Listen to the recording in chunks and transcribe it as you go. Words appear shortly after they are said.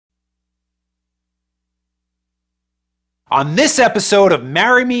On this episode of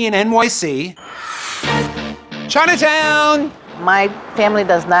Marry Me in NYC, Chinatown! My family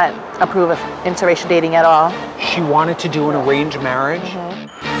does not approve of interracial dating at all. She wanted to do an arranged marriage.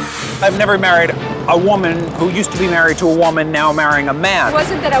 I've never married a woman who used to be married to a woman, now marrying a man. It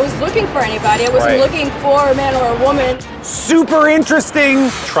wasn't that I was looking for anybody. I wasn't looking for a man or a woman. Super interesting.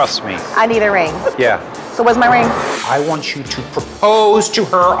 Trust me. I need a ring. Yeah. So where's my ring? I want you to propose to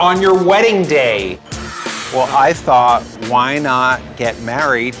her on your wedding day. Well, I thought, why not get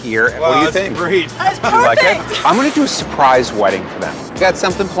married here? What do you think? Great. That's perfect. You like it? I'm gonna do a surprise wedding for them. Got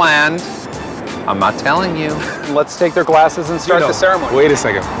something planned. I'm not telling you. Let's take their glasses and start the ceremony. Wait a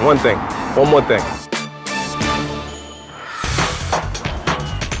second. One more thing.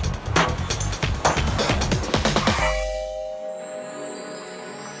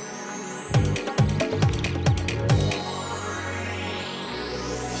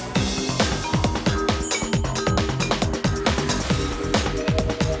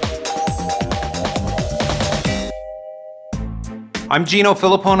 I'm Gino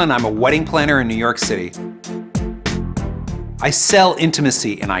Filippone, and I'm a wedding planner in New York City. I sell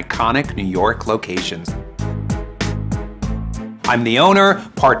intimacy in iconic New York locations. I'm the owner,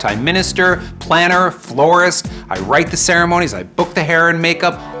 part-time minister, planner, florist. I write the ceremonies, I book the hair and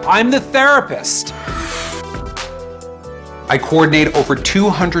makeup. I'm the therapist. I coordinate over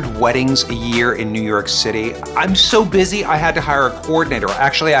 200 weddings a year in New York City. I'm so busy, I had to hire a coordinator.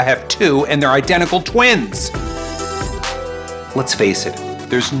 Actually, I have two, and they're identical twins. Let's face it,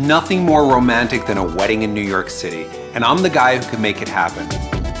 there's nothing more romantic than a wedding in New York City, and I'm the guy who can make it happen.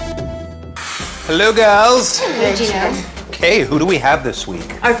 Hello, girls. Hey, Gino. Okay, who do we have this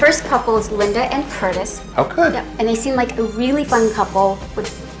week? Our first couple is Linda and Curtis. Oh, good. Yep, and they seem like a really fun couple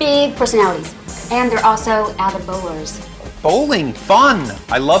with big personalities. And they're also avid bowlers. Bowling, fun.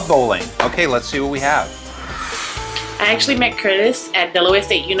 I love bowling. Okay, let's see what we have. I actually met Curtis at Delaware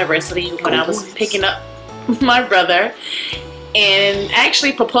State University when I was picking up my brother. And I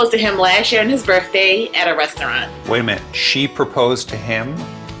actually proposed to him last year on his birthday at a restaurant. Wait a minute, she proposed to him?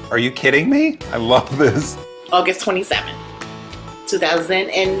 Are you kidding me? I love this. August 27th,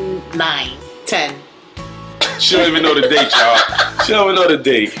 2009, 10. She don't even know the date, y'all. She don't even know the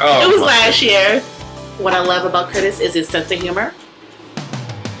date. Oh, It was last year. What I love about Curtis is his sense of humor.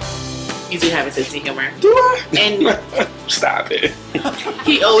 You do have a sense of humor. Do I? And stop it.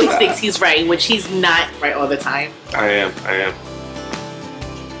 he always thinks he's right, which he's not right all the time. I am.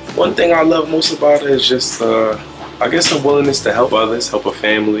 One thing I love most about her is just, I guess, her willingness to help others, help her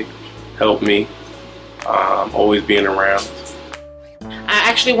family, help me. Always being around. I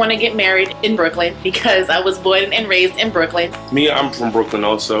actually want to get married in Brooklyn because I was born and raised in Brooklyn. Me, I'm from Brooklyn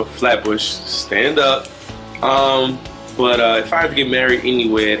also. Flatbush, stand up. But if I had to get married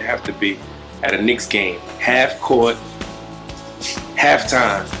anywhere, it'd have to be at a Knicks game. Half court,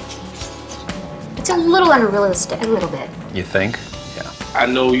 halftime. It's a little unrealistic, a little bit. You think? Yeah. I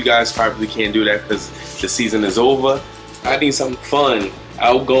know you guys probably can't do that because the season is over. I need something fun,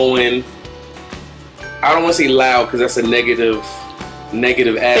 outgoing. I don't want to say loud because that's a negative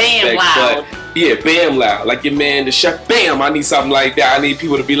aspect. Bam loud. But yeah, bam loud. Like your man, the chef, bam, I need something like that. I need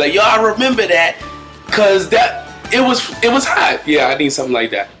people to be like, yo, I remember that. Cause it was hot. Yeah, I need something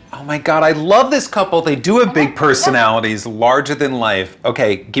like that. Oh my God, I love this couple. They do have big personalities, larger than life.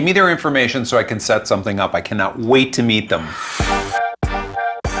 Okay, give me their information so I can set something up. I cannot wait to meet them.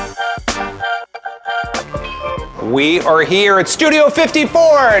 We are here at Studio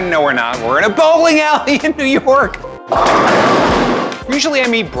 54. No, we're not. We're in a bowling alley in New York. Usually I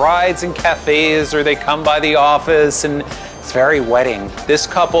meet brides in cafes or they come by the office and it's very wedding. This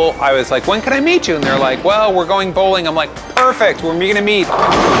couple, I was like, when can I meet you? And they're like, well, we're going bowling. I'm like, perfect, when are we gonna meet?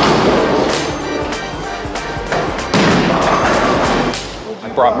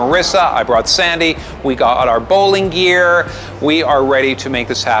 I brought Marissa, I brought Sandy. We got our bowling gear. We are ready to make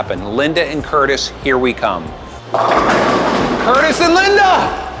this happen. Linda and Curtis, here we come. Curtis and Linda!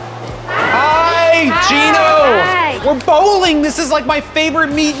 Hi, Gino! Hi. We're bowling. This is like my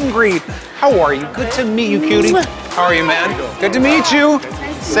favorite meet and greet. How are you? Good to meet you, cutie. How are you, man? Good to meet you.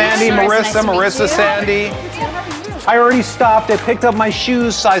 Sandy, Marissa, Sandy. I already stopped. I picked up my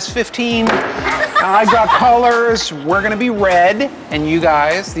shoes, size 15. I got colors. We're gonna be red. And you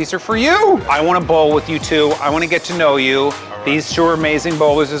guys, these are for you. I wanna bowl with you two. I wanna get to know you. These two are amazing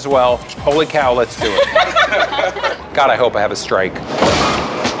bowlers as well. Holy cow, let's do it. God, I hope I have a strike.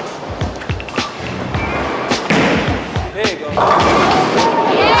 There you go.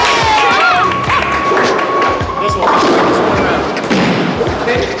 This one around.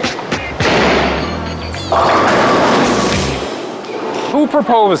 Who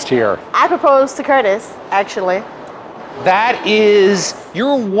proposed here? I proposed to Curtis, actually. That is,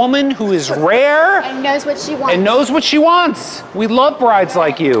 you're a woman who is rare And knows what she wants. and knows what she wants. We love brides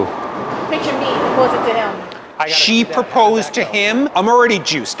like you. Picture me proposing to him. She proposed to him. I'm already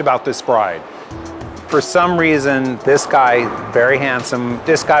juiced about this bride. For some reason, this guy, very handsome,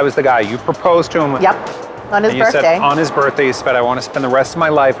 this guy was the guy. You proposed to him. Yep, on his and you birthday. said on his birthday, you said, I want to spend the rest of my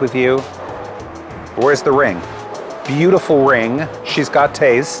life with you. Where's the ring? Beautiful ring. She's got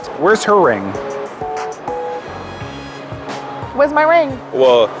taste. Where's her ring? Where's my ring?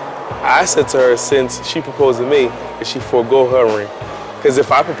 Well, I said to her, since she proposed to me, that she forego her ring. Because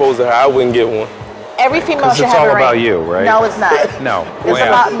if I proposed to her, I wouldn't get one. Every female Because should it's have all a ring. about you, right? No, it's not. No. It's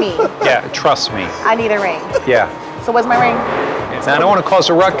about me. Yeah, trust me. I need a ring. Yeah. So where's my ring? Now, I don't want to cause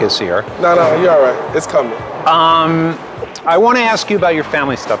a ruckus here. No, you're all right. It's coming. I want to ask you about your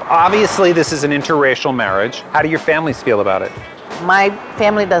family stuff. Obviously, this is an interracial marriage. How do your families feel about it? My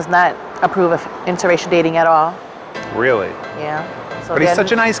family does not approve of interracial dating at all. Really? Yeah. So But he's then-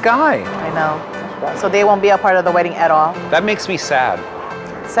 such a nice guy. I know. So they won't be a part of the wedding at all. That makes me sad.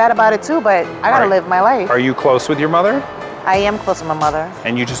 Sad about it too, but I gotta Right. live my life. Are you close with your mother? I am close to my mother.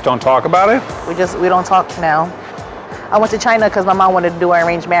 And you just don't talk about it? We don't talk now. I went to China because my mom wanted to do an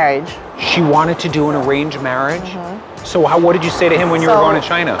arranged marriage. She wanted to do an arranged marriage? So what did you say to him when you were So, going to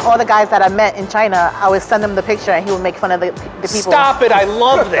China? All the guys that I met in China, I would send him the picture and he would make fun of the people. Stop it, I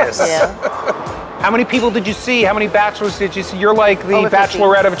love this. Yeah. How many people did you see? How many bachelors did you see? You're like the Over 50.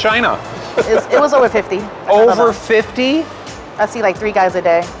 bachelorette of China. It was over 50. Over 50? I see like 3 guys a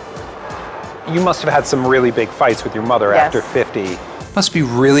day. You must have had some really big fights with your mother Yes. after 50. Must be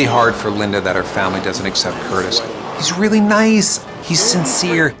really hard for Linda that her family doesn't accept Curtis. He's really nice. He's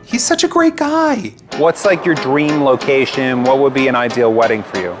sincere. He's such a great guy. What's like your dream location? What would be an ideal wedding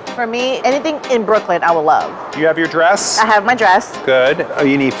for you? For me, anything in Brooklyn, I would love. You have your dress? I have my dress. Good. Oh,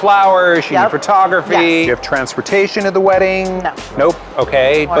 you need flowers, you need Yep. photography. Yes. You have transportation to the wedding? No. Nope.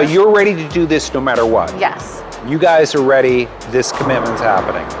 Okay. Why? But you're ready to do this no matter what? Yes. You guys are ready. This commitment's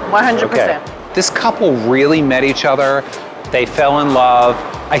happening. 100%. Okay. This couple really met each other. They fell in love.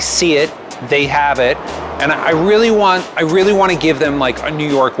 I see it. They have it. And I really want to give them like a New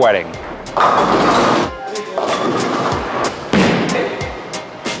York wedding.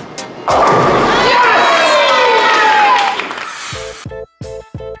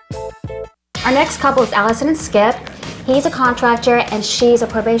 Our next couple is Alison and Skip. He's a contractor and she's a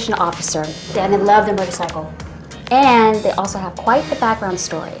probation officer. And they love their motorcycle. And they also have quite the background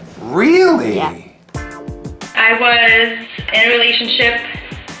story. Really? Yeah. I was in a relationship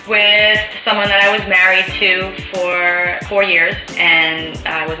with someone that I was married to for 4 years, and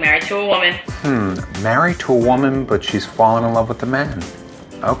I was married to a woman. Married to a woman, but she's fallen in love with the man.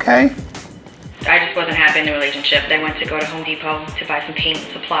 Okay. I just wasn't happy in the relationship. I went to go to Home Depot to buy some paint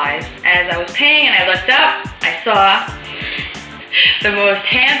supplies. As I was paying and I looked up, I saw the most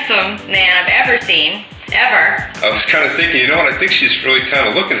handsome man I've ever seen. Ever. I was kind of thinking, you know what, I think she's really kind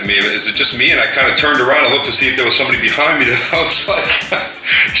of looking at me. Is it just me? And I kind of turned around and looked to see if there was somebody behind me. I was like,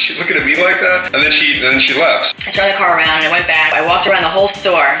 is she looking at me like that? And then she left. I turned the car around and I went back. I walked around the whole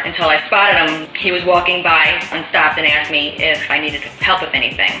store until I spotted him. He was walking by and stopped and asked me if I needed help with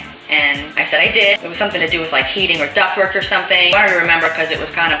anything. And I said I did. It was something to do with like heating or ductwork or something. I don't remember because it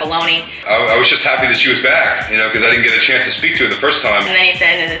was kind of baloney. I was just happy that she was back, you know, because I didn't get a chance to speak to her the first time. And then he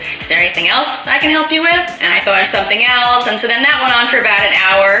said, is there anything else I can help you with? And I thought of something else. And so then that went on for about an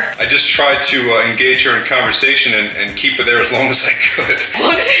hour. I just tried to engage her in conversation and keep her there as long as I could.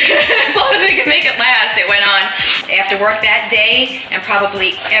 As long as we could make it last, it went on. After work that day, and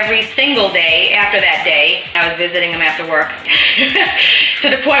probably every single day after that day, I was visiting him after work. To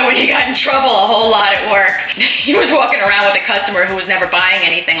the point where he got in trouble a whole lot at work. He was walking around with a customer who was never buying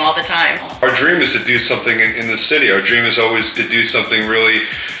anything all the time. Our dream is to do something in the city. Our dream is always to do something really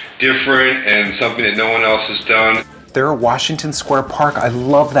different and something that no one else has done. They're at Washington Square Park. I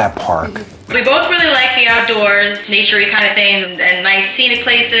love that park. We both really like the outdoors, naturey kind of things, and nice scenic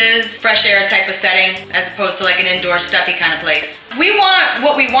places, fresh air type of setting, as opposed to like an indoor stuffy kind of place. We want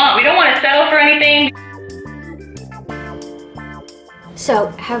what we want. We don't want to settle for anything. So,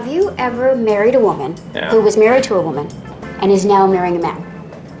 have you ever married a woman who was married to a woman and is now marrying a man?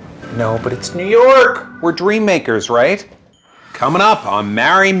 No, but it's New York. We're dream makers, right? Coming up on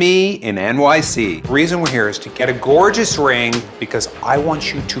Marry Me in NYC. The reason we're here is to get a gorgeous ring because I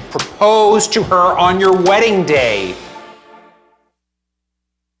want you to propose to her on your wedding day.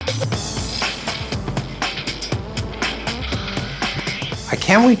 I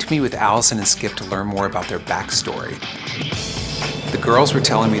can't wait to meet with Alison and Skip to learn more about their backstory. The girls were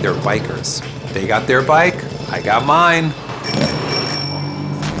telling me they're bikers. They got their bike, I got mine.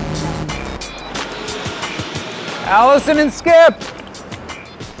 Alison and Skip.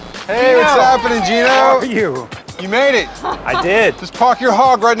 Hey, what's happening, Gino? How are you? You made it. I did. Just park your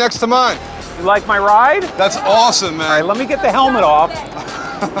hog right next to mine. You like my ride? That's awesome, man. All right, let me get the helmet off.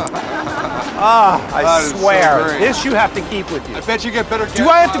 I swear, so this you have to keep with you. I bet you get better. Do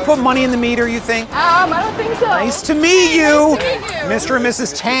I have to put money in the meter, you think? I don't think so. Nice to meet you, Nice to meet you. Mr. and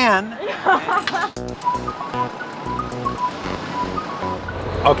Mrs. Tan.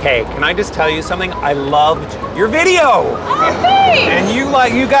 Okay, can I just tell you something? I loved your video. Oh, thanks. And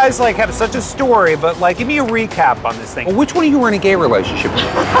you guys like have such a story, but like give me a recap on this thing. Well, which one of you were in a gay relationship with?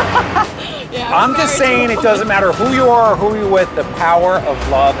 Yeah, I'm just saying it doesn't matter who you are or who you're with, the power of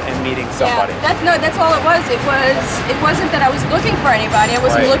love and meeting somebody. Yeah, that's all it was. It wasn't that I was looking for anybody. I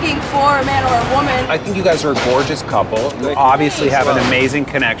wasn't looking for a man or a woman. I think you guys are a gorgeous couple. You obviously have an amazing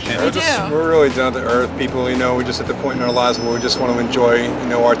connection. We do. We're really down to earth people, you know. We're just at the point in our lives where we just want to enjoy, you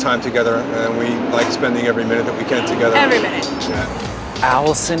know, our time together, and we like spending every minute that we can together. Every minute. Yeah.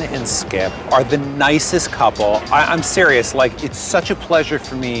 Allison and Skip are the nicest couple. I'm serious, like it's such a pleasure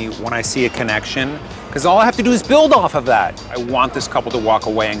for me when I see a connection, because all I have to do is build off of that. I want this couple to walk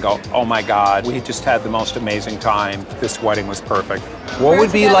away and go, oh my God, we just had the most amazing time. This wedding was perfect. What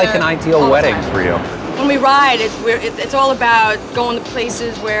would be like an ideal wedding for you? When we ride, it's all about going to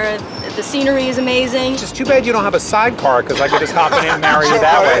places where the scenery is amazing. It's just too bad you don't have a sidecar, because I could just hop in and marry you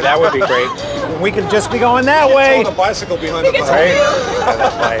that way. That would be great. We could just be going that way. On a bicycle behind the bike.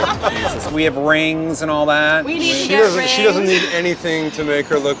 Right? Jesus. We have rings and all that. We need to She get doesn't. rings. She doesn't need anything to make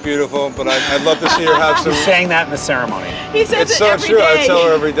her look beautiful, but I'd love to see her have some. He's saying that in the ceremony. He says It's it so every true. I day. tell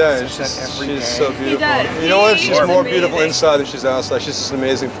her every day. She says every She's day. so beautiful. He does. You know what? He She's is more beautiful amazing. inside than she's outside. She's just an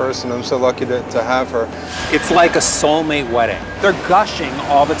amazing person. I'm so lucky to have her. It's like a soulmate wedding. They're gushing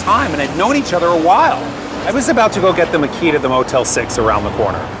all the time, and they've known each other a while. I was about to go get them a key to the Motel 6 around the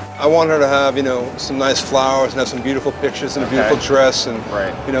corner. I want her to have, you know, some nice flowers and have some beautiful pictures and a beautiful dress and,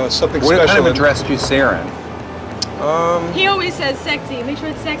 you know, something What special. kind of a dress do you see her in? He always says sexy. Make sure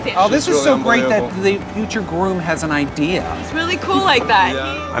it's sexy. Oh, this is really so great that unbelievable. the future groom has an idea. It's really cool like that.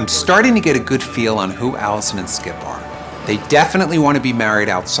 I'm starting to get a good feel on who Allison and Skip are. They definitely want to be married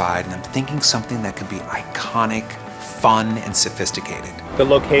outside, and I'm thinking something that could be iconic, fun, and sophisticated. The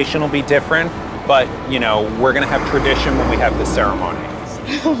location will be different, but, you know, we're going to have tradition when we have the ceremony.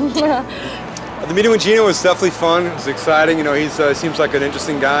 The meeting with Gino was definitely fun. It was exciting. You know, he seems like an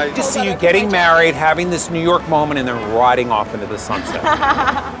interesting guy. To see you getting married, having this New York moment, and then riding off into the sunset.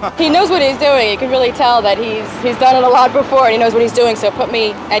 He knows what he's doing. You can really tell that he's done it a lot before and he knows what he's doing, so it put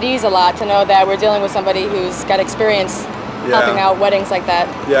me at ease a lot to know that we're dealing with somebody who's got experience helping out weddings like that.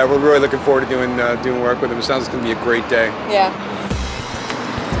 Yeah, we're really looking forward to doing work with him. It sounds like it's going to be a great day. Yeah.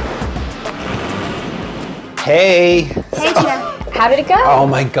 Hey. Hey, Gina. How did it go? Oh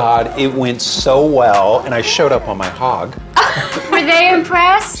my God, it went so well, and I showed up on my hog. Were they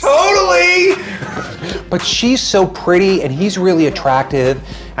impressed? Totally! But she's so pretty, and he's really attractive,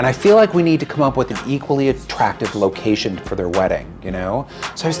 and I feel like we need to come up with an equally attractive location for their wedding, you know?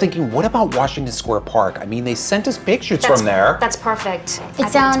 So I was thinking, what about Washington Square Park? I mean, they sent us pictures from there. That's perfect. It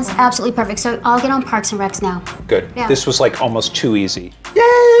sounds absolutely perfect. So I'll get on Parks and Recs now. Good. Yeah. This was like almost too easy.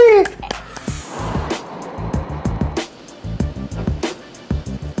 Yay!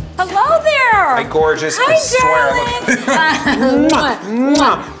 Hello there. Hi, gorgeous. Hi, I swear.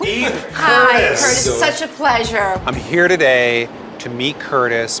 Hi, Curtis. Such a pleasure. I'm here today to meet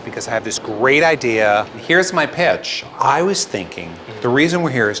Curtis because I have this great idea. Here's my pitch. I was thinking the reason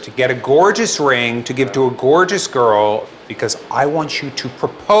we're here is to get a gorgeous ring to give to a gorgeous girl because I want you to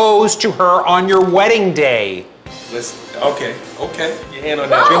propose to her on your wedding day. Okay. Your hand on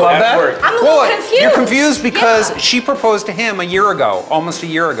that. Do you love that? I'm a little confused. You're confused because she proposed to him a year ago, almost a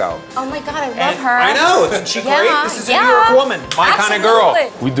year ago. Oh my God, I love her. I know, isn't she great? Yeah, This is a New York woman, my kind of girl.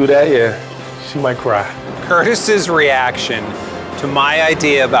 We do that, yeah. She might cry. Curtis's reaction to my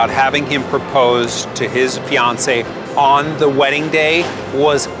idea about having him propose to his fiance on the wedding day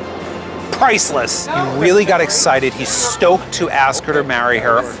was priceless. He really got excited. He's stoked to ask her to marry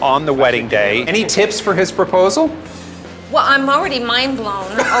her on the wedding day. Any tips for his proposal? Well, I'm already mind blown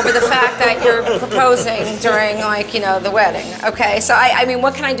over the fact that you're proposing during, like, you know, the wedding. Okay, so I mean,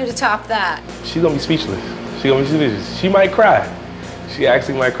 what can I do to top that? She's gonna be speechless. She might cry. She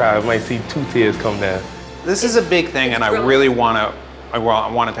actually might cry. I might see 2 tears come down. This is a big thing, and I really want it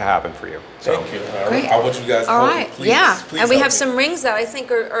to happen for you. So. Thank you. Great. I want you guys to All hold right, it. Please, yeah. please And we help have me. some rings that I think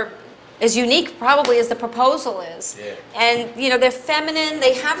are as unique probably as the proposal is. Yeah. And, you know, they're feminine,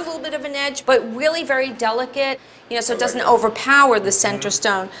 they have a little bit of an edge, but really very delicate, you know, so it doesn't overpower the center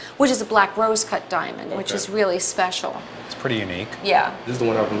stone, which is a black rose cut diamond, which is really special. It's pretty unique. Yeah. This is the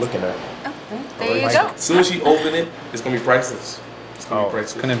one I've been looking at. Oh, There you go. As soon as she open it, it's gonna be priceless. It's gonna be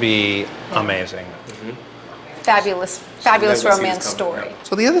priceless. It's gonna be amazing. Fabulous, fabulous romance story.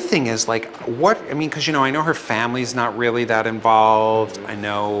 So the other thing is like, because I know her family's not really that involved. I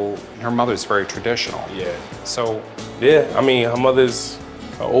know her mother's very traditional. Yeah. So. Yeah, her mother's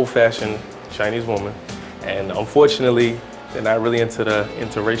an old-fashioned Chinese woman. And unfortunately, they're not really into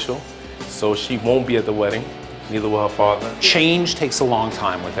interracial. So she won't be at the wedding. Neither will her father. Change takes a long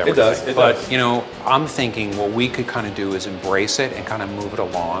time with everything. It does. But, I'm thinking what we could kind of do is embrace it and kind of move it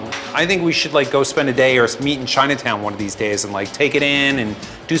along. I think we should go spend a day or meet in Chinatown one of these days and take it in and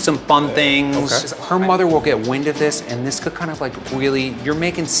do some fun things. Her mother will get wind of this, and this could kind of really, you're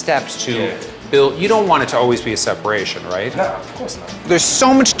making steps to build. You don't want it to always be a separation, right? No, of course not. There's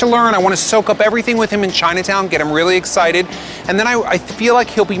so much to learn. I want to soak up everything with him in Chinatown, get him really excited. And then I feel like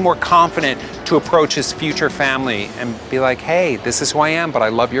he'll be more confident to approach his future family and be like, hey, this is who I am, but I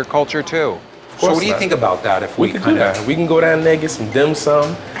love your culture too. So what do you think about that if we could do that? We can go down there, get some dim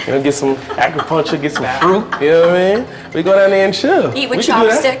sum, get some acupuncture, get some fruit, you know what I mean? We go down there and chill. Eat with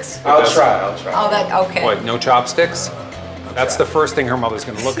chopsticks? I'll try. Oh, okay. What, no chopsticks? That's the first thing her mother's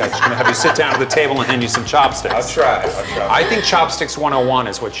gonna look at. She's gonna have you sit down at the table and hand you some chopsticks. I'll try. I think chopsticks 101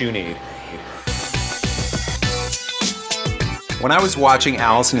 is what you need. When I was watching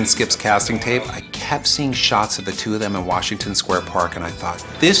Alison and Skip's casting tape, I kept seeing shots of the two of them in Washington Square Park, and I thought,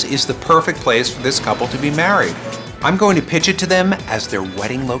 this is the perfect place for this couple to be married. I'm going to pitch it to them as their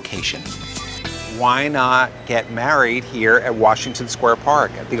wedding location. Why not get married here at Washington Square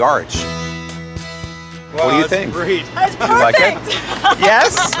Park at the Arch? Well, what do you think? Great. That's perfect. You like it?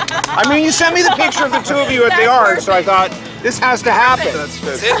 Yes? You sent me the picture of the two of you at the Arch, so I thought, this has to happen. That's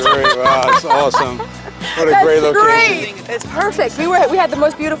great. Wow, that's awesome. What a great location. Great. It's perfect. We had the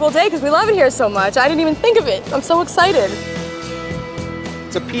most beautiful day because we love it here so much. I didn't even think of it. I'm so excited.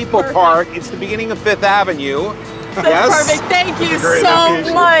 It's a people park. It's the beginning of Fifth Avenue. That's perfect. Thank you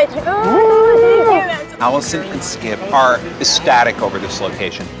so much. Alison and Skip are ecstatic over this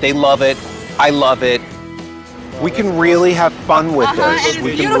location. They love it. I love it. We can really have fun with this. And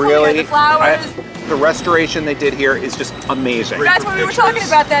we it's can beautiful really. here, the flowers. The restoration they did here is just amazing. That's what we were talking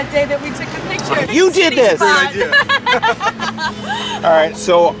about that day that we took the picture. You did this. All right,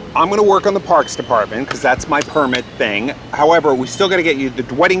 so I'm going to work on the Parks Department because that's my permit thing. However, we still got to get you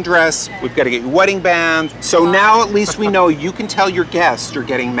the wedding dress. We've got to get you wedding band. So now at least we know you can tell your guests you're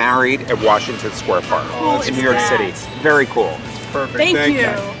getting married at Washington Square Park in New York City. Very cool. Perfect. Thank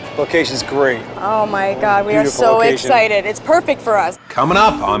you. Location's great. Oh my God, we Beautiful are so location. excited. It's perfect for us. Coming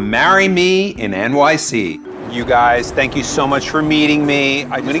up on Marry Me in NYC. You guys, thank you so much for meeting me.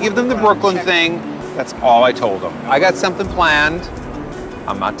 I'm going to give them the Brooklyn thing. That's all I told them. I got something planned.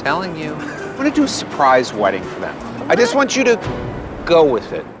 I'm not telling you. I'm going to do a surprise wedding for them. I just want you to go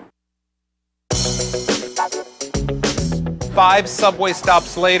with it. 5 subway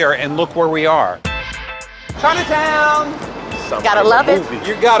stops later, and look where we are. Chinatown! Gotta love it.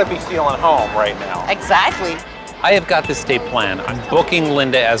 You gotta be feeling home right now. Exactly. I have got this day planned. I'm booking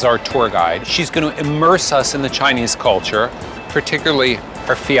Linda as our tour guide. She's going to immerse us in the Chinese culture, particularly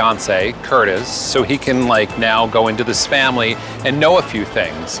her fiance, Curtis, so he can now go into this family and know a few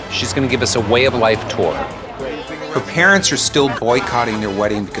things. She's going to give us a way of life tour. Her parents are still boycotting their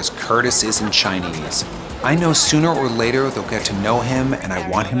wedding because Curtis isn't Chinese. I know sooner or later they'll get to know him, and I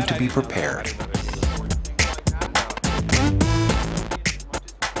want him to be prepared.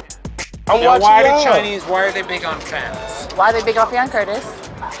 Why the Chinese, why are they big on fans? Why are they big off you on Curtis?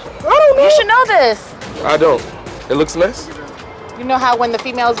 I don't know. You should know this. I don't. It looks nice. You know how when the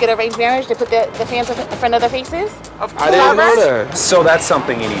females get arranged marriage, they put the fans in front of their faces? I didn't know that. So that's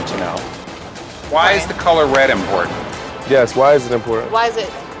something you need to know. Why is the color red important? Yes, why is it important? Why is it?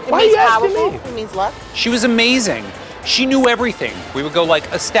 It Why means are you asking powerful. me? It means luck. She was amazing. She knew everything. We would go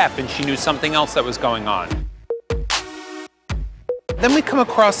a step and she knew something else that was going on. Then we come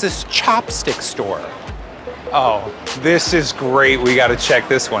across this chopstick store. Oh, this is great. We got to check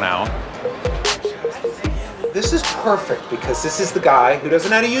this one out. This is perfect because this is the guy who doesn't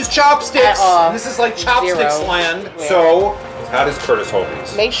know how to use chopsticks. This is like chopsticks land. Yeah. So, how does Curtis hold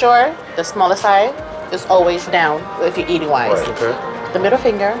these? Make sure the smaller side is always down if you're eating wise. Right, okay. The middle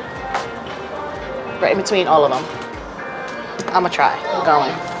finger, right in between all of them. I'm gonna try. I'm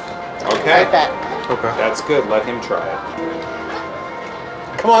going. Okay. Like that. Okay. That's good. Let him try it.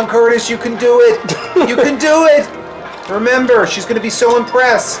 Come on, Curtis, you can do it. You can do it. Remember, she's going to be so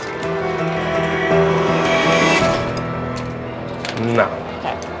impressed. No.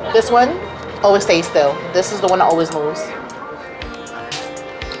 Okay. This one always stays still. This is the one that always moves.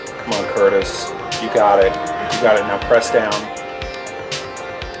 Come on, Curtis. You got it. You got it. Now press down.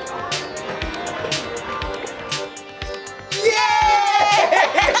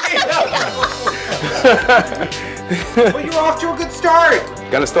 But you're off to a good start.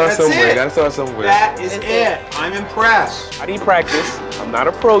 Gotta start somewhere. Gotta start somewhere. That is it. I'm impressed. I need practice. I'm not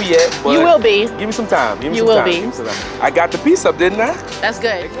a pro yet, but You will be. Give me some time. Give me You some will time. be. Give me some time. I got the piece up, didn't I? That's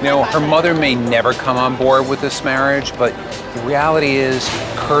good. You know, her mother may never come on board with this marriage, but the reality is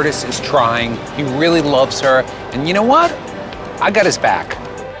Curtis is trying. He really loves her. And you know what? I got his back.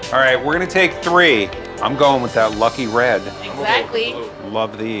 All right, we're gonna take 3. I'm going with that lucky red. Exactly.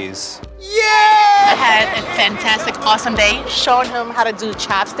 Love these. I had a fantastic, awesome day showing him how to do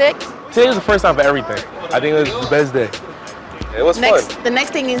chopsticks. Today was the first time for everything. I think it was the best day. It was fun. The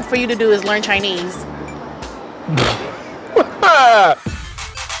next thing is for you to do is learn Chinese.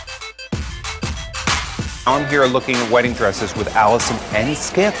 I'm here looking at wedding dresses with Alison and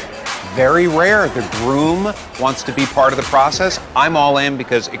Skip. Very rare. The groom wants to be part of the process. I'm all in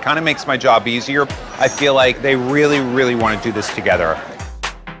because it kind of makes my job easier. I feel like they really, really want to do this together.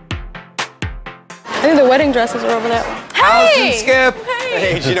 I think the wedding dresses are over that way. Alison, Skip.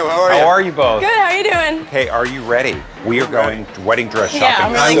 Hey, Gino, how are you? How are you both? Good, how are you doing? Okay, are you ready? We are going to wedding dress Yeah,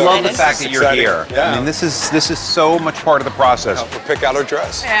 shopping. I'm really I love the excited. fact that you're here. Yeah. I mean, this is so much part of the process. Help her pick out her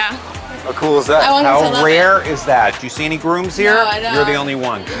dress. Yeah. How cool is that? I want them to How love rare is that? Do you see any grooms here? No, I don't. You're the only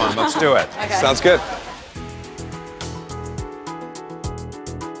one. Come on, let's do it. Okay. Sounds good.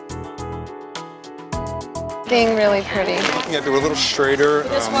 Being really pretty. Yeah, they were a little straighter,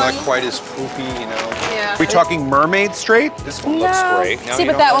 This not one? quite as poofy, you know. Yeah. Are we talking mermaid straight? This one looks great. No, See, you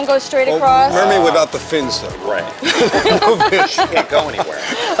but don't that like- one goes straight Well, across. mermaid without the fins, though. Right. No fish. Can't go anywhere.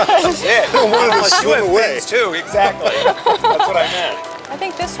 That's it. I wanted to Unless you swim have away. fins too, exactly. That's what I meant. I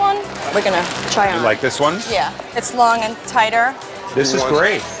think this one, we're gonna try on. You like this one? Yeah. It's long and tighter. This is One.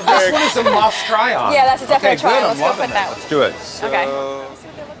 great. This one is a must try on. Yeah, that's a definite okay, try. good. Let's I'm go loving put that it. one. Let's do it.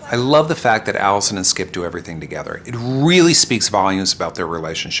 Okay. I love the fact that Alison and Skip do everything together. It really speaks volumes about their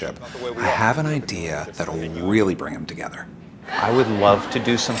relationship. I have an idea that'll really bring them together. I would love to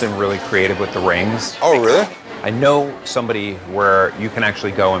do something really creative with the rings. Oh, really? I know somebody where you can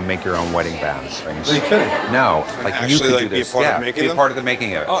actually go and make your own wedding bands. Are you kidding? No, like you Actually, could like, do be a this. part of yeah, making be a them? part of the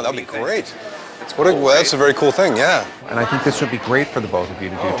making of it. Oh, that'd be great. Well, that's a very cool thing, yeah. And I think this would be great for the both of you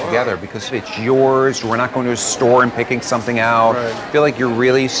to do together because it's yours. We're not going to a store and picking something out. Right. I feel like you're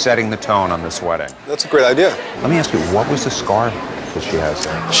really setting the tone on this wedding. That's a great idea. Let me ask you, what was the scar that she has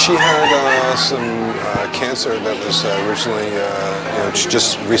there? She had some cancer that was originally,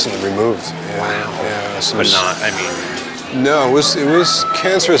 just recently removed. Wow. Yeah, But not, I mean... No, it was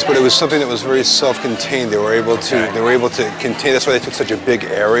cancerous, but it was something that was very self-contained. They were able to contain. That's why they took such a big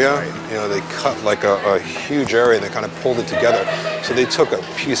area. You know, they cut like a huge area and they kind of pulled it together. So they took a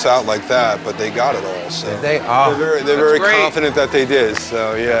piece out like that, but they got it all. So Did they? Oh, they're very great. confident that they did.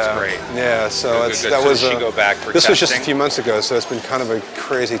 So yeah, That's great. Yeah, so Good, it's, good. that So was. did she go back for this was just a testing? few months ago, so it's been kind of a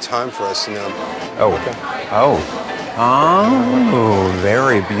crazy time for us. You know. Oh, oh,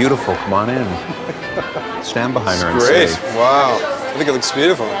 very beautiful. Come on in. Stand behind her and Great. say. Wow. I think it looks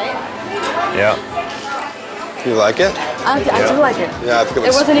beautiful. Yeah. You like it? I do like it. Yeah, I think it It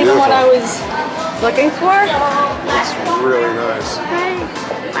looks wasn't even what I was looking for. It's really nice.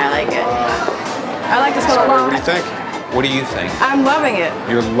 I like it. I like this one a What do you lot. think? What do you think? I'm loving it.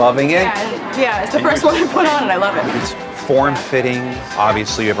 You're loving it? Yeah, it's the first one I put on and I love it. It's form-fitting.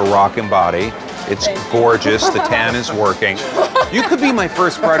 Obviously, you have a rockin' body. It's gorgeous. The tan is working. You could be my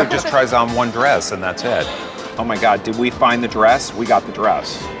first bride who just tries on one dress and that's it. Oh my God, did we find the dress? We got the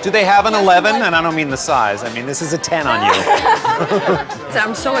dress. Do they have an 11? And I don't mean the size. I mean, this is a 10 on you.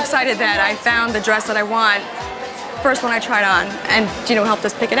 I'm so excited that I found the dress that I want. First one I tried on, and Gino helped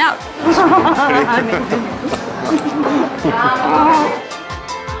us pick it out.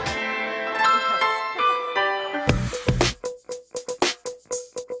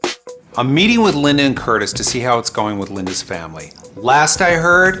 I'm meeting with Linda and Curtis to see how it's going with Linda's family. Last I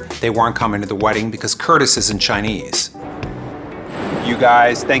heard, they weren't coming to the wedding because Curtis isn't Chinese. You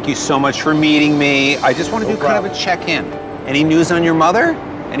guys, thank you so much for meeting me. I just want to do kind of a check-in. Any news on your mother?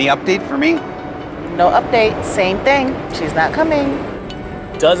 Any update for me? No update, same thing. She's not coming.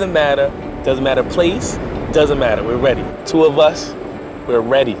 Doesn't matter. Doesn't matter place. Doesn't matter. We're ready. Two of us, we're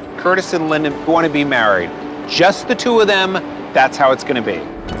ready. Curtis and Linda want to be married. Just the two of them, that's how it's going to be.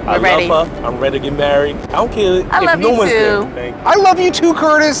 I love her. I'm ready to get married. I don't care I if love no you one's too. there. Thank you. I love you too,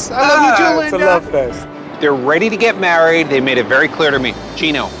 Curtis. I love you too, Linda. It's a love fest. They're ready to get married. They made it very clear to me.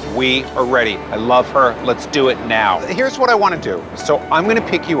 Gino, we are ready. I love her. Let's do it now. Here's what I want to do. So I'm going to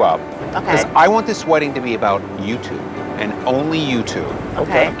pick you up. Because I want this wedding to be about you two and only you two.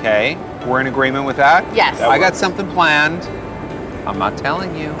 Okay. Okay? We're in agreement with that? Yes. I got something planned. I'm not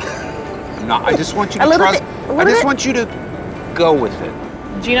telling you. I'm not. I just want you to A little trust. bit- a I little just bit. want you to go with it.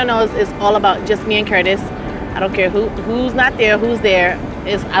 Gino knows it's all about just me and Curtis. I don't care who's not there, who's there.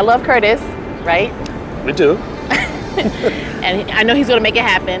 I love Curtis, right? We do. And I know he's gonna make it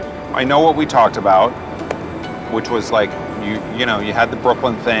happen. I know what we talked about, which was like, you know, you had the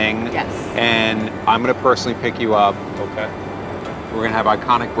Brooklyn thing. Yes. And I'm gonna personally pick you up. Okay. We're gonna have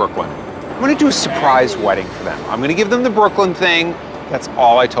iconic Brooklyn. I'm gonna do a surprise wedding for them. I'm gonna give them the Brooklyn thing. That's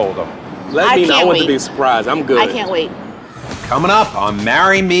all I told them. Let me know. I want to be surprised. I'm good. I can't wait. Coming up on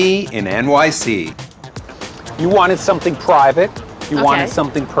Marry Me in NYC. You wanted something private. You Okay. wanted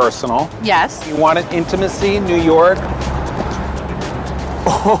something personal. Yes. You wanted intimacy in New York.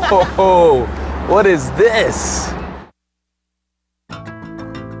 Oh, what is this?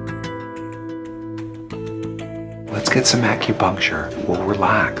 Let's get some acupuncture. We'll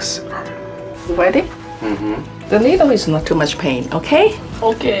relax. Ready? Mm-hmm. The needle is not too much pain, okay?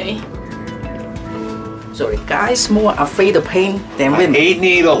 Okay. Sorry, guys more afraid of pain than women. I hate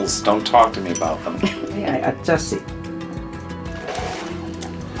needles. Don't talk to me about them. I adjust it.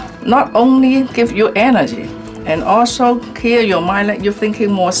 Not only give you energy, and also clear your mind, let you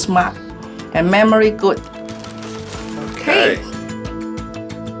thinking more smart, and memory good. Okay.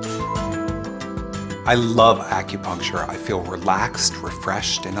 I love acupuncture. I feel relaxed,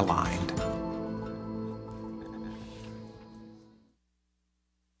 refreshed, and aligned.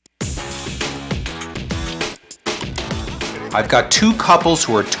 I've got two couples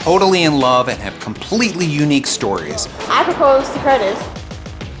who are totally in love and have completely unique stories. I proposed to Curtis.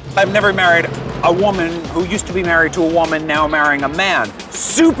 I've never married a woman who used to be married to a woman, now marrying a man.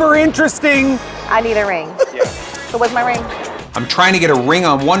 Super interesting. I need a ring. Yeah. So what's my ring? I'm trying to get a ring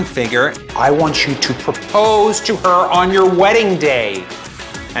on one finger I want you to propose to her on your wedding day.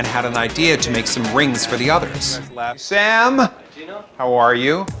 and had an idea to make some rings for the others. Sam, how are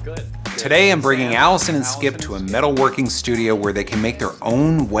you? Good. Today I'm bringing Alison and Skip to a metalworking studio where they can make their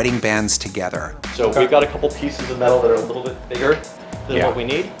own wedding bands together. So we've got a couple pieces of metal that are a little bit bigger than what we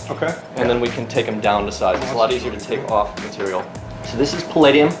need. Okay. And then we can take them down to size. It's a lot easier to take off material. So this is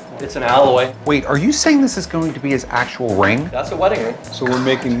palladium. It's an alloy. Wait, are you saying this is going to be his actual ring? That's a wedding ring. So we're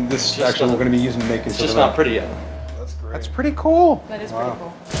making this, actually we're going to be using making It's just not pretty yet. That's great. That's pretty cool. That is pretty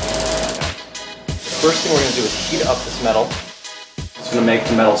cool. The first thing we're going to do is heat up this metal. It's going to make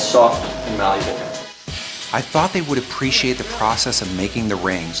the metal soft and malleable. I thought they would appreciate the process of making the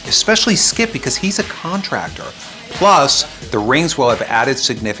rings, especially Skip because he's a contractor. Plus, the rings will have added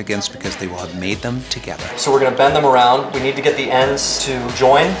significance because they will have made them together. So we're going to bend them around. We need to get the ends to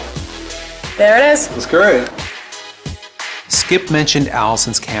join. There it is. That's great. Skip mentioned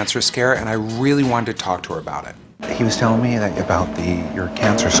Alison's cancer scare, and I really wanted to talk to her about it. He was telling me that about your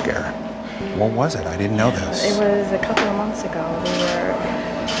cancer scare. What was it? I didn't know this. It was a couple of months ago.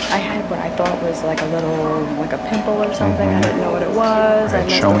 I had what I thought was like a little, like a pimple or something. I didn't know what it was. Right,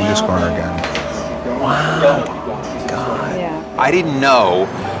 show me your scar again. Wow. God. Yeah. I didn't know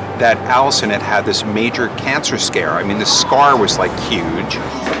that Alison had this major cancer scare. I mean, the scar was like huge.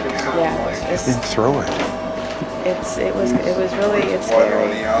 Yeah. I've been through it. It was really, it's scary. On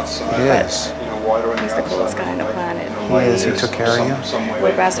the outside. It is. He's the coolest guy on the planet. He is. He took care of you.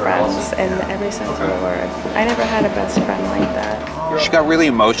 We're best friends in every sense of the word. I never had a best friend like that. She got really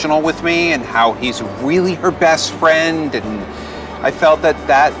emotional with me and how he's really her best friend, and I felt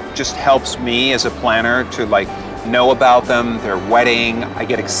that just helps me as a planner to like know about them, their wedding. I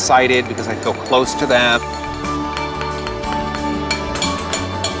get excited because I feel close to them.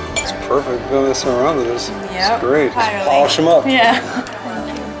 It's perfect. Go this around with this. Yep, It's great. entirely. Polish them up. Yeah.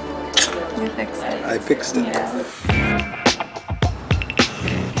 You fixed it. I fixed it. Yeah.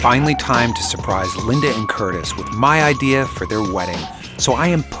 Finally time to surprise Linda and Curtis with my idea for their wedding. So I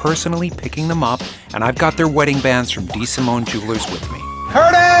am personally picking them up, and I've got their wedding bands from D. Simone Jewelers with me.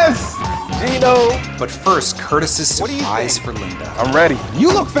 Curtis! Gino! But first, Curtis's What do you surprise think? for Linda. I'm ready.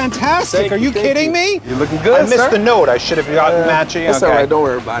 You look fantastic. Are you kidding me? You're looking good, I missed sir. the note. I should have gotten matching. It's Okay. all right, don't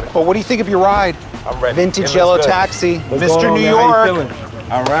worry about it. But what do you think of your ride? I'm ready. Vintage It yellow looks good. taxi, What's Mr. going on, New man? How you York.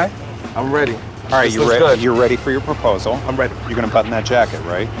 feeling? All right, I'm ready. All right, This you looks ready? good. You're ready for your proposal? I'm ready. You're gonna button that jacket,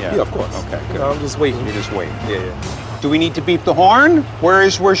 right? Yeah, of course. Okay, You good. know, I'm just waiting. You just wait. Yeah. Do we need to beep the horn?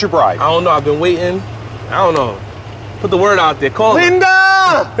 Where's your bride? I don't know. I've been waiting. I don't know. Put the word out there. Call her.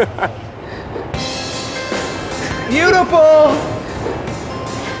 Linda! Beautiful!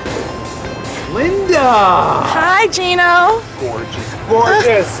 Linda! Hi, Gino. Gorgeous.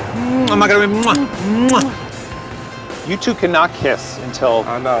 Gorgeous. I'm not gonna be. Mwah. You two cannot kiss until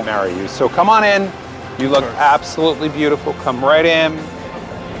I marry you. So come on in. You look absolutely beautiful. Come right in.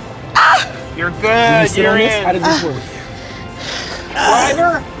 You're good. You're in. How does this work?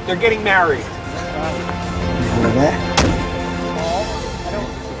 Driver, they're getting married.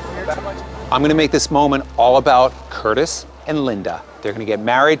 I'm gonna make this moment all about Curtis and Linda. They're gonna get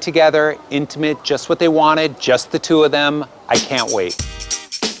married together, intimate, just what they wanted, just the two of them. I can't wait.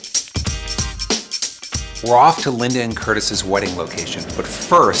 We're off to Linda and Curtis's wedding location, but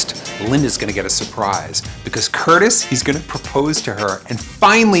first, Linda's gonna get a surprise because Curtis, he's gonna propose to her, and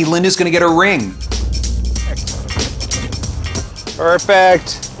finally, Linda's gonna get a ring.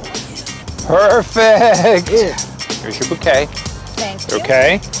 Perfect. Perfect. Yeah. Here's your bouquet. Thank you.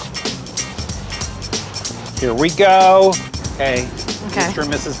 Okay. Here we go. Okay. Okay. Mr.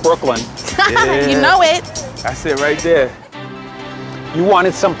 and Mrs. Brooklyn. You know it. That's it right there. You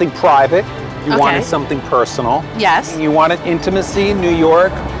wanted something private. You Okay. wanted something personal. Yes. You wanted intimacy, New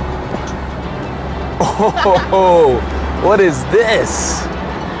York. Oh, what is this?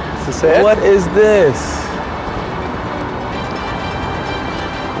 Is this it? What is this?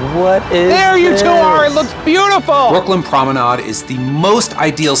 What is There you this? two are. It looks beautiful. Brooklyn Promenade is the most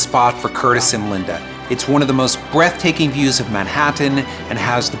ideal spot for Curtis and Linda. It's one of the most breathtaking views of Manhattan and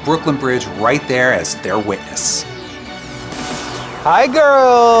has the Brooklyn Bridge right there as their witness. Hi,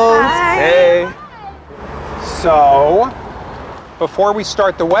 girls. Hi. Hey. So, before we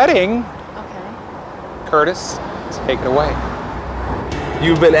start the wedding, Curtis, take it away.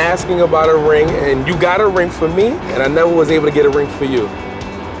 You've been asking about a ring, and you got a ring for me, and I never was able to get a ring for you.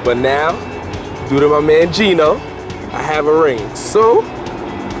 But now, due to my man Gino, I have a ring. So,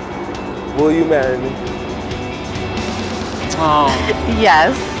 will you marry me? Oh.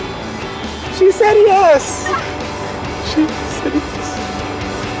 Yes. She said yes. She said yes.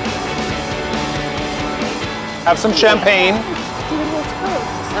 Have some champagne.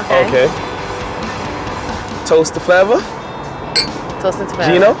 Okay. Toast to forever. Toast to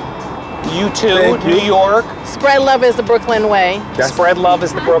forever. Gino? You too, Thank you. New York. Spread love is the Brooklyn way. Spread love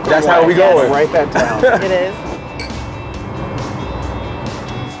is the Brooklyn That's way. how we going. Write that down. It is.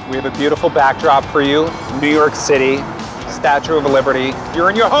 We have a beautiful backdrop for you. New York City, Statue of Liberty. You're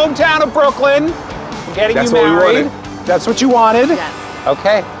in your hometown of Brooklyn. I'm getting That's you what we married. wanted. That's what you wanted? Yes.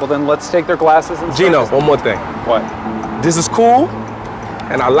 Okay, well then let's take their glasses and Gino, service. one more thing. What? This is cool,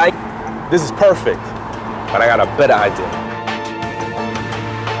 and I like, this is perfect, but I got a better idea.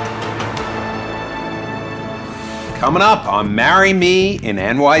 Coming up on Marry Me in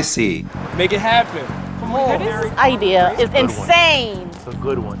NYC. Make it happen. Come on. This idea is insane. It's a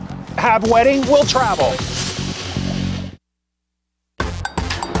good one. Have wedding, we'll travel.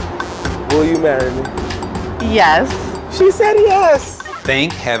 Will you marry me? Yes. She said yes.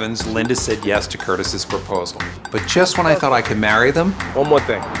 Thank heavens Linda said yes to Curtis's proposal. But just when I thought I could marry them, One more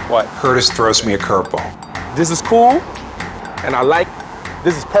thing. what? Curtis throws me a curveball. This is cool, and I like,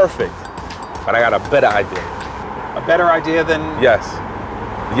 this is perfect, but I got a better idea. A better idea than Yes.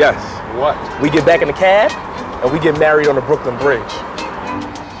 Yes. what? We get back in the cab, and we get married on the Brooklyn Bridge.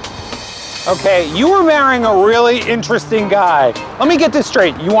 Okay, you were marrying a really interesting guy. Let me get this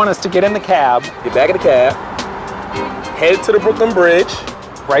straight. You want us to get in the cab. Get back in the cab, head to the Brooklyn Bridge,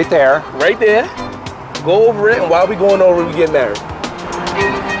 Right there. right there, go over it, and while we going over it, we get married.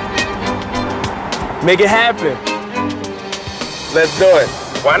 Make it happen. Let's do it.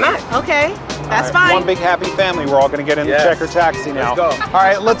 Why not? Okay. That's All right, fine. One big happy family. We're all gonna get in Yes. the checker taxi now. Let's go. All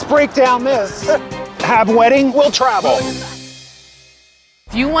right, let's break down this. Have wedding, we'll travel.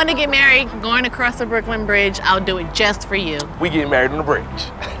 If you want to get married going across the Brooklyn Bridge, I'll do it just for you. We get married on the bridge.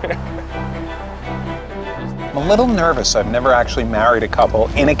 I'm a little nervous. I've never actually married a couple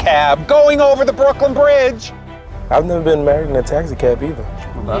in a cab going over the Brooklyn Bridge. I've never been married in a taxi cab either.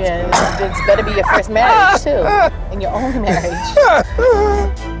 Yeah, it's better be your first marriage too, and your only marriage.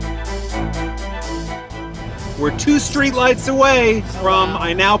 We're 2 streetlights away from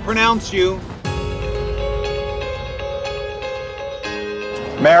I Now Pronounce You.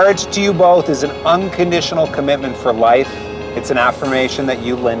 Marriage to you both is an unconditional commitment for life. It's an affirmation that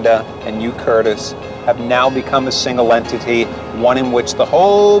you, Linda, and you, Curtis, have now become a single entity, one in which the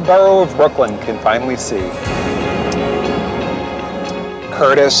whole borough of Brooklyn can finally see.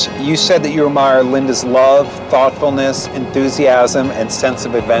 Curtis, you said that you admire Linda's love, thoughtfulness, enthusiasm, and sense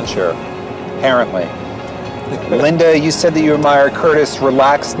of adventure. Apparently. Linda, you said that you admire Curtis'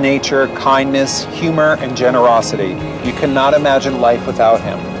 relaxed nature, kindness, humor, and generosity. You cannot imagine life without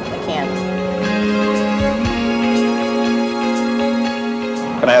him. I can't.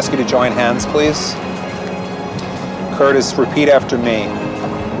 Can I ask you to join hands, please? Curtis, repeat after me.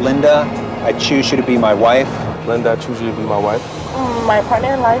 Linda, I choose you to be my wife. Linda, I choose you to be my wife. My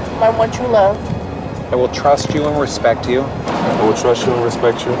partner in life, my one true love. I will trust you and respect you. I will trust you and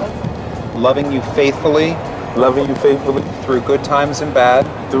respect you. Loving you faithfully. Loving you faithfully. Through good times and bad.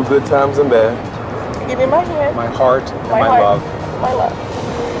 Through good times and bad. Give me my hand. My heart and my heart. love. My love.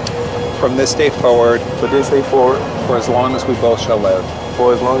 from this day forward, for this day forward, for as long as we both shall live.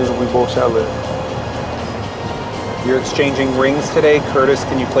 for as long as we both shall live. You're exchanging rings today. Curtis,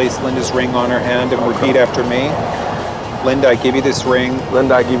 can you place Linda's ring on her hand and repeat after me? Linda, I give you this ring.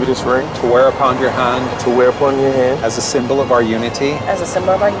 Linda, I give you this ring. To wear upon your hand. To wear upon your hand. As a symbol of our unity. As a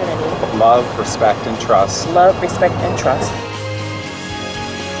symbol of our unity. Of love, respect, and trust. Love, respect, and trust.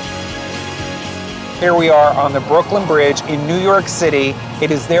 Here we are on the Brooklyn Bridge in New York City.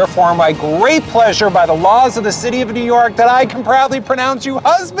 It is therefore my great pleasure by the laws of the city of New York that I can proudly pronounce you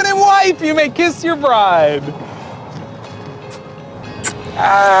husband and wife. You may kiss your bride.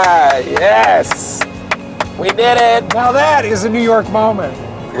 Ah, yes. We did it. Now that is a New York moment.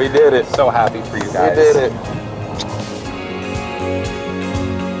 We did it. So happy for you guys. We did it.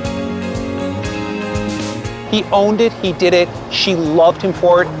 He owned it, he did it, she loved him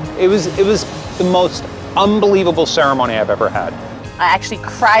for it. It was the most unbelievable ceremony I've ever had. I actually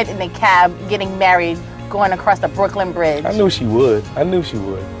cried in a cab getting married, going across the Brooklyn Bridge. I knew she would. I knew she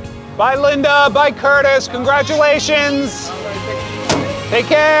would. Bye, Linda. Bye, Curtis. Congratulations. Take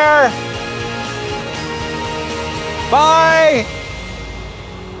care. Bye.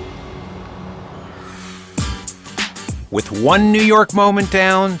 With one New York moment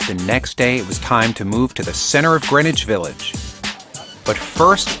down, the next day it was time to move to the center of Greenwich Village. But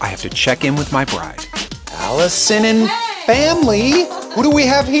first, I have to check in with my bride. Alison and family. Who do we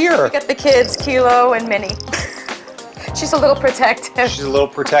have here? We got the kids, Kilo and Minnie. She's a little protective. She's a little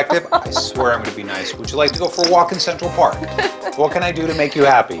protective. I swear I'm going to be nice. Would you like to go for a walk in Central Park? What can I do to make you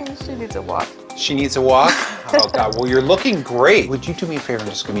happy? She needs a walk. She needs a walk? Oh, God. Well, you're looking great. Would you do me a favor and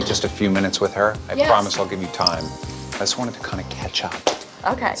just give me just a few minutes with her? I promise I'll give you time. I just wanted to kind of catch up.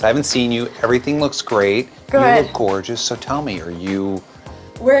 Okay. So I haven't seen you. Everything looks great. Good. You look gorgeous. So tell me, are you...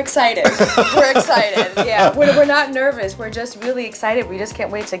 We're excited. We're excited. Yeah, we're not nervous. We're just really excited. We just can't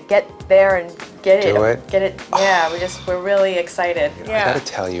wait to get there and get it. Do it? Get it. Yeah, we're really excited. Yeah. I gotta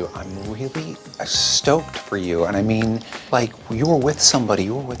tell you, I'm really stoked for you. And I mean, like, you were with somebody,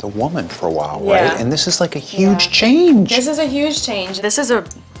 you were with a woman for a while, right? And this is like a huge change. This is a huge change. This is a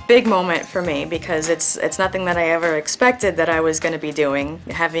big moment for me because it's nothing that I ever expected that I was going to be doing.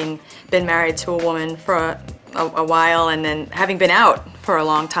 Having been married to a woman for a while and then having been out for a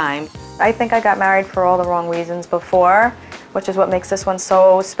long time. I think I got married for all the wrong reasons before, which is what makes this one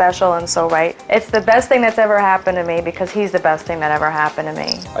so special and so right. It's the best thing that's ever happened to me because he's the best thing that ever happened to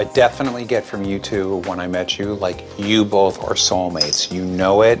me. I definitely get from you two when I met you, like, you both are soulmates. You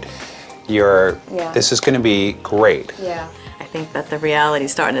know it. This is going to be great. Yeah. I think that the reality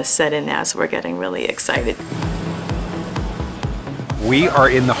is starting to set in now, so we're getting really excited. We are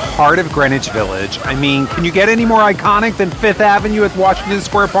in the heart of Greenwich Village. I mean, can you get any more iconic than Fifth Avenue at Washington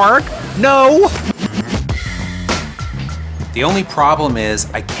Square Park? No! The only problem is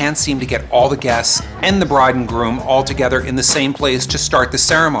I can't seem to get all the guests and the bride and groom all together in the same place to start the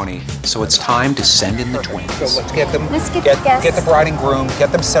ceremony. So it's time to send in the twins. So let's get them. Let's get the guests. Get the bride and groom,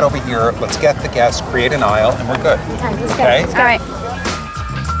 get them set over here. Let's get the guests, create an aisle, and we're good. Okay, let's go. Okay? All right.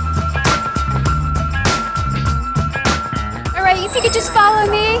 All right, if you could just follow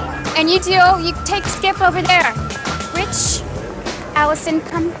me, and you take Skip over there. Rich, Allison,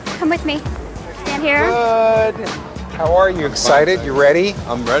 come with me. Stand here. Good. How are you? Excited? You ready?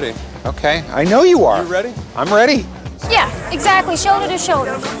 I'm ready. Okay. I know you are. You ready? I'm ready. Yeah, exactly. Shoulder to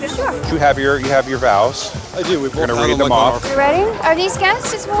shoulder. Sure. You have your vows. I do. We're going to read them off. You ready? Are these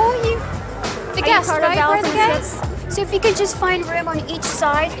guests as well? The guests, right? We're the guests. So if you could just find room on each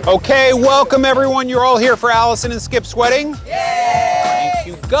side. Okay, welcome everyone. You're all here for Allison and Skip's wedding. Yay! Thank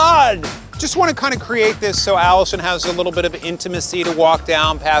you, God. Just want to kind of create this so Allison has a little bit of intimacy to walk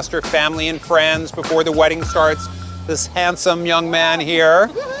down past her family and friends before the wedding starts. This handsome young man here.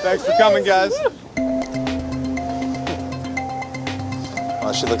 Thanks for coming, guys.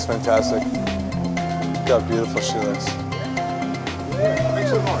 Oh, she looks fantastic. Look how beautiful she looks.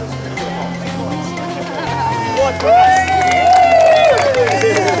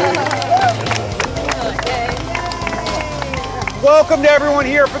 Welcome to everyone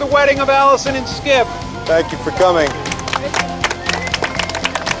here for the wedding of Allison and Skip. Thank you for coming.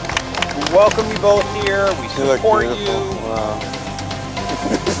 We welcome you both here. We support you. Wow.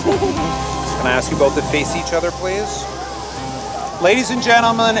 Can I ask you both to face each other, please? Ladies and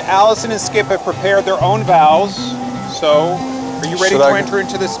gentlemen, Allison and Skip have prepared their own vows. So, are you ready to enter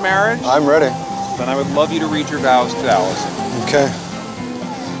into this marriage? I'm ready. Then I would love you to read your vows to Allison. Okay.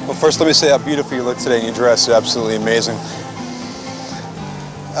 Well, first let me say how beautiful you look today in your dress. It's absolutely amazing.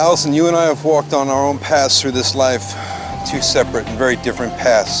 Allison, you and I have walked on our own paths through this life. Two separate and very different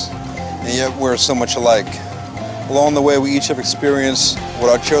paths. And yet we're so much alike. Along the way, we each have experienced what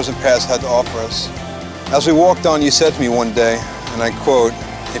our chosen paths had to offer us. As we walked on, you said to me one day, and I quote,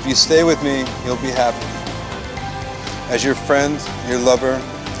 "If you stay with me, you'll be happy. As your friend, your lover,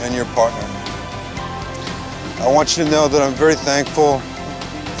 and your partner." I want you to know that I'm very thankful,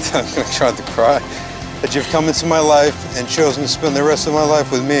 I'm trying to cry, that you've come into my life and chosen to spend the rest of my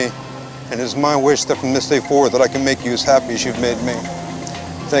life with me. And it's my wish that from this day forward that I can make you as happy as you've made me.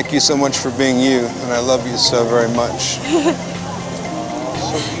 Thank you so much for being you, and I love you so very much.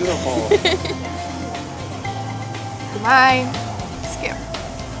 So beautiful. My Skip.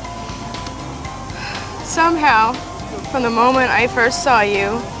 Somehow, from the moment I first saw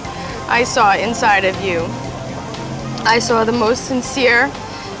you, I saw inside of you. I saw the most sincere,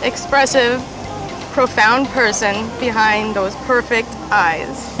 expressive, profound person behind those perfect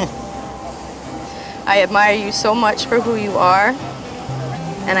eyes. I admire you so much for who you are,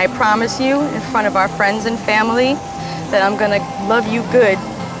 and I promise you in front of our friends and family that I'm gonna love you good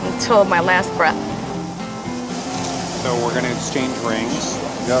until my last breath. So we're gonna exchange rings.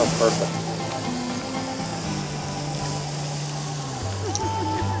 No, perfect.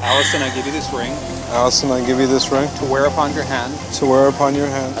 Alison, I give you this ring. Alison, I give you this ring. To wear upon your hand. To wear upon your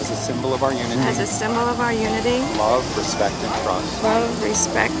hand. As a symbol of our unity. As a symbol of our unity. Love, respect, and trust. Love,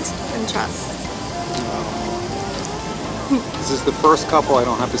 respect, and trust. This is the first couple I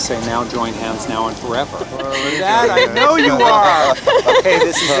don't have to say now join hands now and forever. Dad, I know you are. Okay,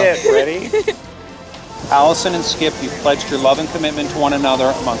 this is it. Ready? Alison and Skip, you've pledged your love and commitment to one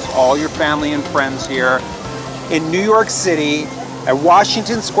another amongst all your family and friends here in New York City at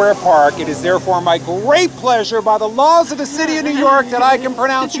Washington Square Park. It is therefore my great pleasure by the laws of the city of New York that I can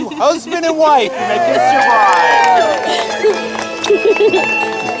pronounce you husband and wife. You may kiss your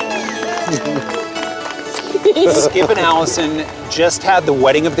bride. Skip and Alison just had the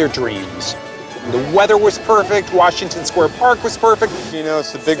wedding of their dreams. The weather was perfect, Washington Square Park was perfect. You know,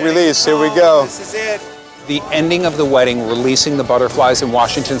 it's the big release, here we go. This is it. The ending of the wedding, releasing the butterflies in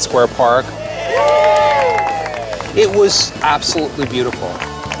Washington Square Park. It was absolutely beautiful.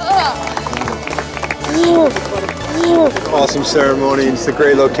 Awesome ceremony, it's a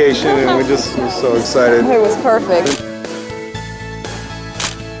great location, and we're so excited. It was perfect.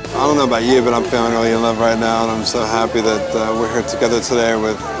 I don't know about you, but I'm feeling really in love right now, and I'm so happy that we're here together today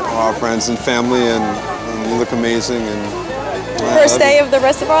with our friends and family, and you look amazing. And First day of the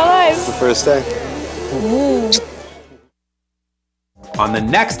rest of our lives. It's the first day. On the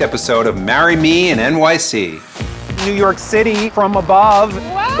next episode of Marry Me in NYC. New York City from above.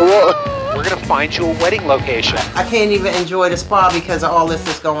 Wow. We're gonna find you a wedding location. I can't even enjoy the spa because of all this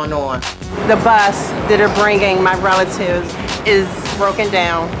that's going on. The bus that are bringing my relatives is broken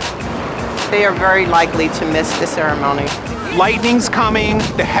down. They are very likely to miss the ceremony. Lightning's coming,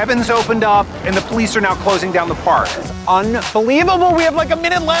 the heavens opened up, and the police are now closing down the park. It's unbelievable. We have like a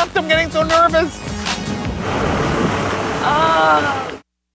minute left. I'm getting so nervous.